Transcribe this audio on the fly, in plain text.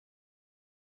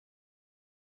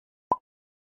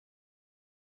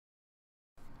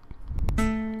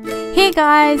Hey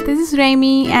guys, this is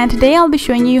Remy and today I'll be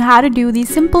showing you how to do these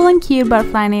simple and cute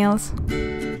butterfly nails.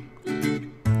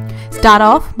 Start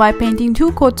off by painting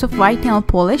 2 coats of white nail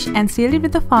polish and seal it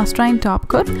with a fast drying top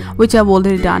coat, which I've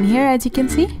already done here as you can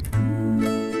see.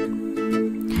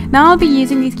 Now I'll be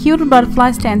using these cute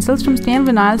butterfly stencils from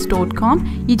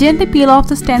snailvinyls.com. You gently peel off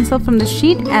the stencil from the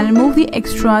sheet and remove the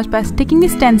extras by sticking the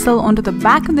stencil onto the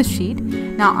back of the sheet.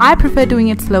 Now I prefer doing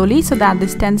it slowly so that the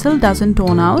stencil doesn't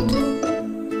turn out.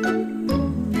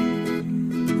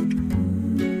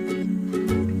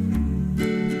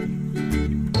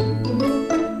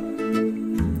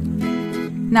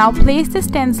 Now place the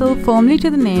stencil firmly to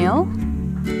the nail,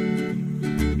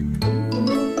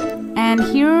 and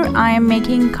here I am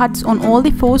making cuts on all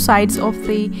the 4 sides of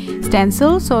the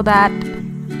stencil so that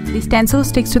the stencil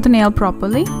sticks to the nail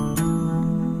properly.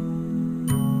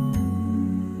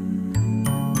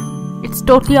 It's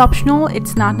totally optional,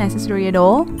 it's not necessary at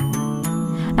all.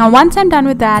 Now once I'm done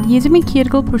with that, using my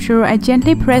cuticle pusher, I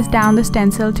gently press down the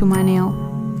stencil to my nail.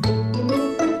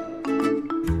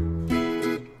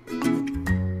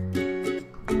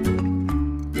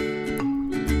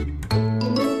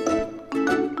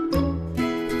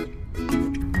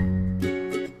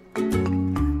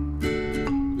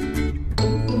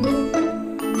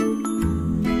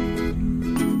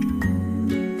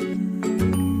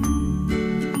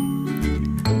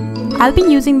 I'll be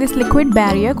using this liquid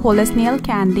barrier called as nail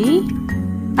candy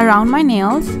around my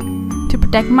nails to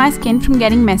protect my skin from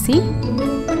getting messy.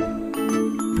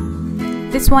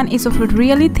 This one is of a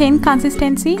really thin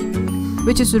consistency,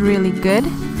 which is really good,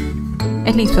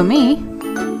 at least for me.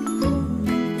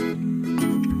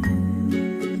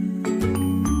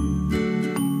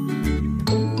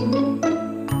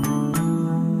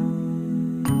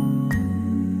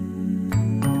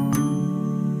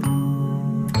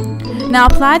 Now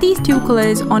apply these 2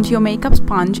 colors onto your makeup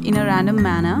sponge in a random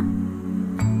manner.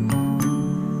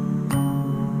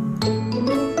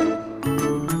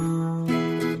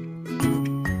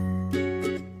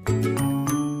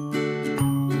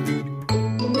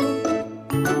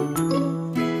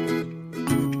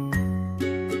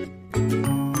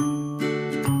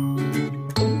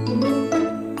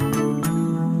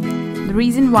 The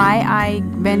reason why I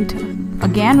went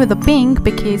again with the pink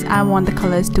because I want the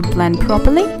colors to blend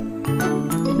properly.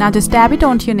 Now just dab it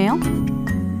onto your nail.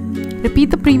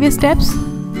 Repeat the previous steps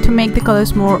to make the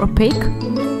colors more opaque.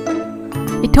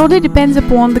 It totally depends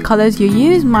upon the colors you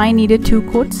use. Mine needed 2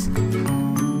 coats.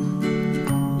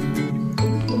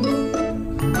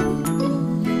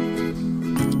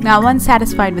 Now once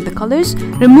satisfied with the colors,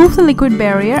 remove the liquid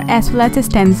barrier as well as the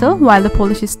stencil while the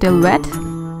polish is still wet.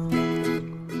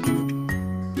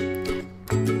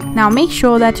 Now make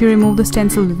sure that you remove the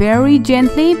stencil very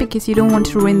gently because you don't want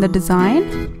to ruin the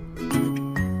design.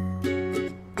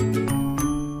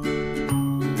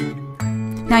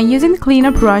 Now using the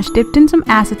cleaner brush dipped in some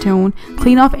acetone,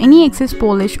 clean off any excess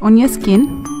polish on your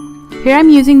skin. Here I'm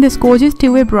using this gorgeous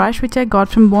 2-way brush which I got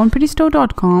from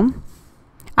bornprettystore.com.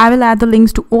 I will add the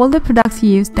links to all the products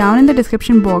used down in the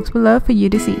description box below for you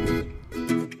to see.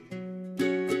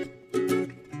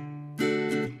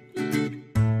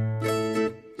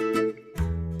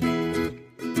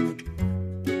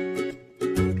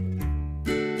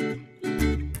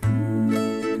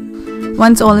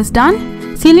 Once all is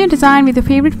done, seal your design with your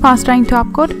favorite fast drying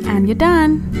top coat and you're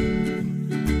done.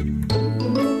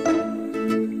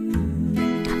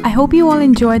 I hope you all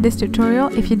enjoyed this tutorial.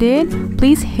 If you did,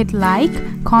 please hit like,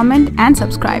 comment and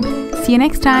subscribe. See you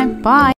next time. Bye.